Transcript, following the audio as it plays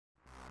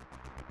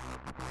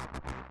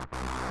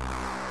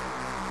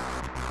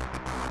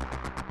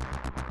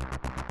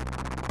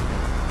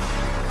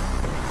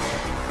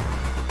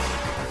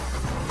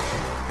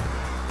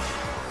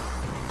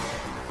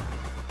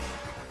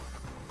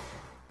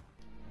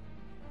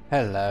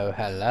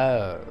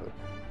Hello,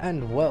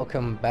 and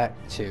welcome back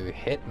to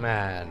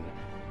Hitman.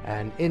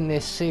 And in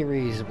this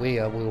series we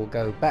will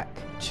go back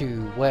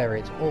to where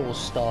it all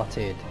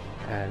started,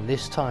 and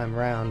this time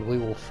round we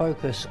will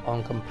focus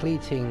on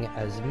completing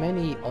as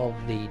many of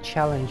the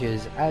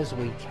challenges as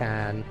we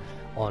can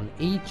on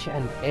each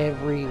and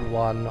every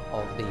one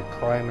of the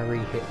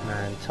primary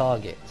Hitman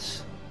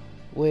targets,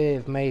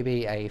 with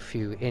maybe a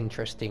few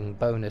interesting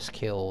bonus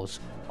kills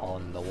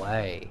on the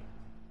way.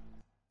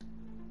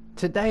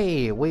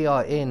 Today we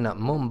are in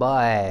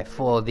Mumbai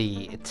for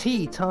the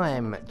Tea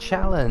Time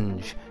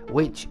Challenge,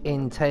 which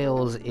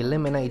entails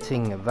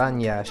eliminating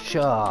Vanya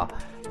Shah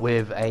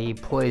with a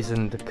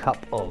poisoned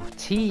cup of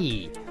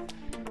tea.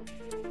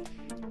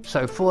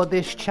 So for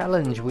this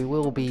challenge we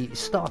will be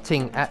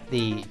starting at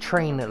the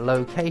train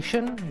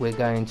location. We're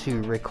going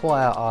to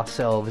require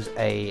ourselves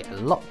a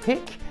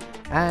lockpick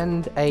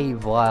and a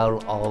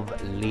vial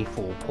of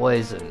lethal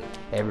poison.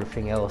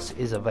 Everything else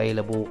is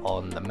available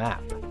on the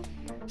map.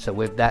 So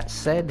with that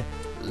said,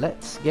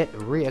 let's get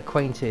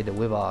reacquainted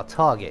with our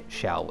target,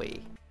 shall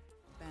we?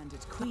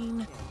 Bandit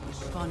Queen,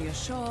 Vanya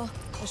Shah,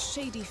 a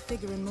shady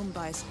figure in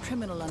Mumbai's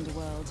criminal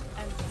underworld,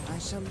 and I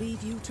shall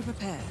leave you to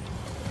prepare.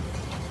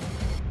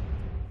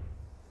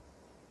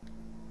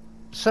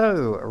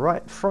 So,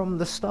 right from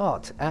the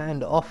start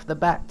and off the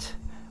bat,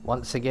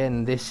 once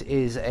again this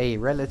is a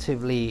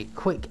relatively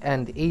quick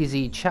and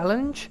easy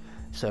challenge.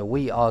 So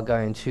we are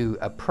going to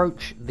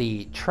approach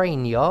the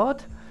train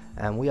yard,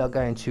 and we are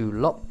going to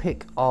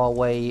lockpick our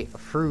way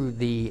through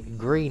the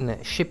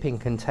green shipping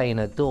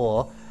container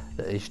door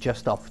that is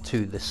just off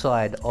to the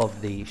side of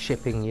the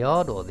shipping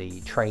yard or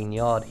the train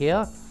yard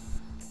here.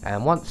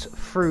 And once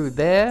through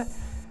there,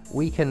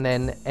 we can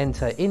then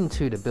enter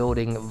into the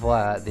building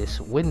via this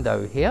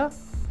window here.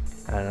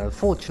 And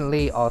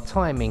unfortunately our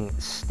timing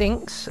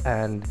stinks,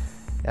 and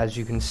as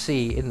you can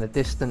see in the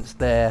distance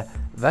there,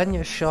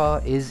 Vanya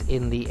Shah is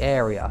in the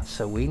area,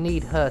 so we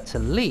need her to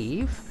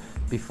leave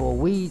before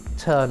we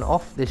turn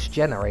off this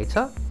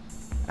generator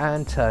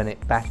and turn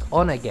it back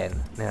on again.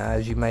 Now,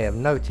 as you may have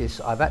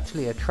noticed, I've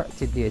actually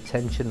attracted the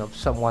attention of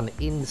someone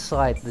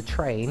inside the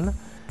train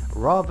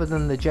rather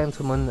than the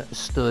gentleman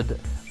stood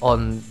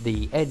on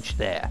the edge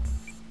there,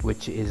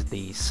 which is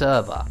the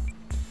server.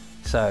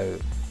 So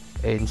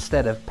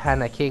instead of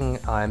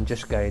panicking, I'm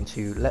just going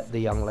to let the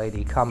young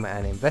lady come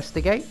and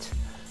investigate,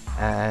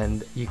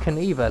 and you can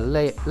either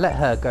let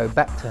her go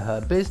back to her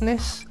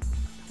business,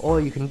 or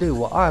you can do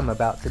what I'm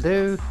about to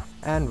do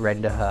and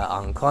render her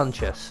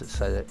unconscious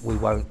so that we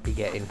won't be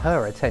getting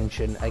her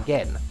attention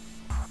again.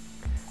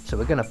 So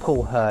we're going to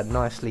pull her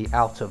nicely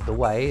out of the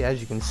way.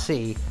 As you can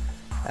see,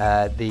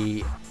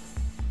 the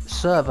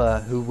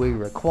server who we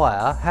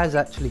require has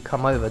actually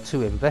come over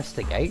to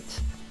investigate,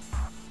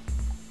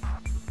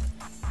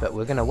 but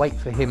we're going to wait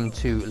for him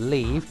to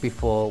leave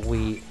before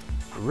we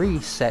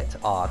reset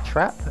our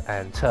trap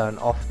and turn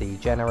off the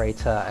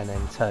generator and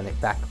then turn it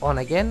back on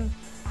again.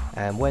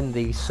 And when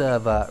the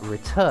server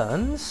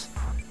returns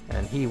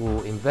and he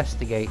will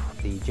investigate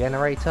the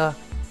generator,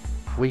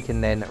 we can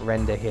then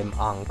render him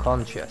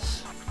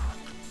unconscious.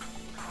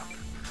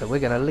 So we're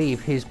going to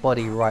leave his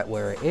body right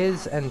where it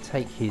is and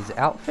take his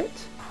outfit,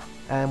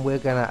 and we're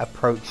going to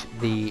approach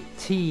the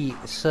tea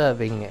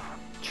serving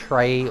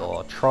tray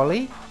or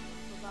trolley.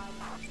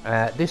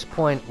 At this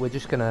point we're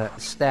just going to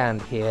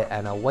stand here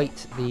and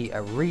await the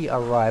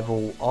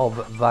re-arrival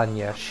of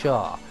Vanya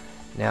Shah.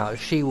 Now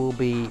she will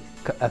be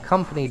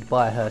accompanied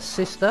by her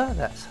sister,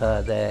 that's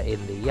her there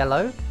in the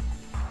yellow,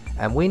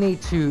 and we need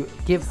to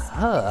give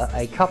her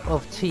a cup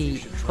of tea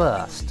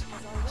first,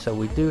 so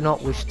we do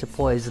not wish to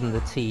poison the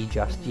tea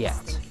just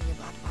yet.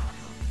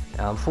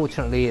 Now,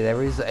 unfortunately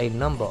there is a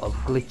number of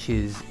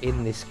glitches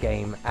in this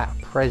game at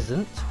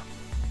present,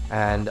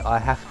 and I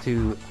have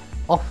to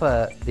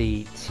offer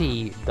the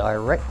tea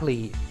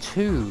directly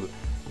to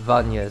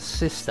Vanya's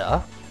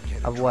sister,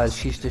 otherwise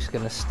she's just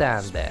going to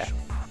stand there.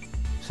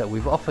 So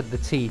we've offered the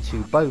tea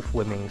to both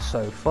women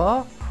so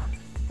far,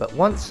 but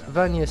once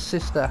Vanya's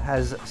sister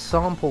has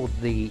sampled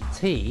the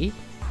tea,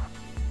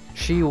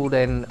 she will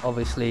then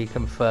obviously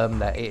confirm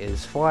that it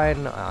is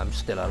fine, I'm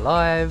still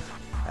alive.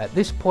 At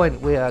this point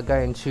we are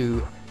going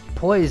to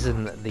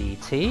poison the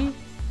tea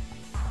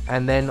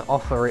and then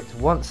offer it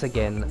once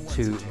again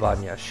to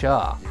Vanya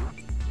Shah.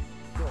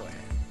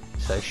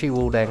 So she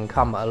will then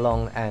come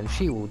along and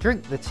she will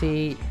drink the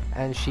tea,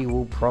 and she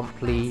will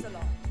promptly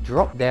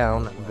drop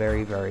down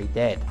very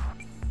dead.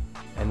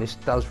 And this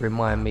does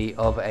remind me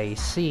of a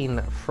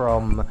scene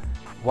from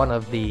one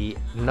of the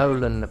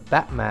Nolan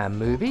Batman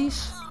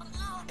movies,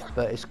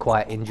 but it's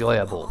quite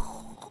enjoyable.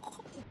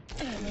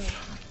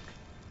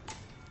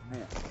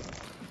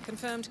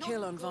 Confirmed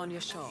kill on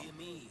Vanya Shah.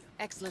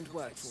 Excellent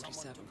work,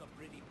 47.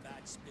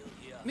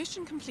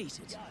 Mission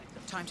completed.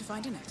 Time to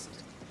find an exit.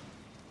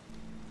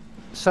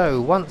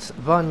 So once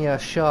Vanya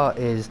Shah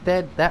is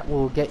dead, that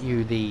will get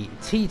you the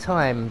Tea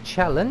Time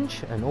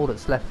Challenge, and all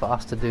that's left for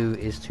us to do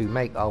is to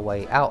make our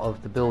way out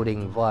of the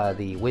building via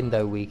the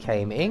window we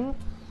came in,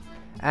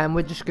 and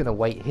we're just going to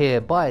wait here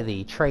by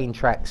the train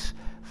tracks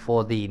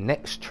for the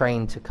next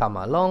train to come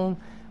along,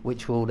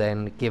 which will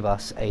then give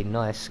us a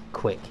nice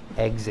quick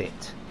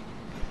exit.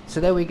 So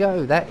there we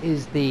go, that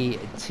is the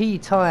tea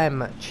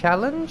time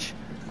challenge.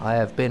 I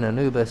have been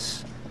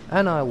Anubis,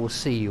 and I will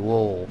see you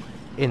all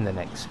in the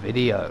next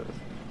video.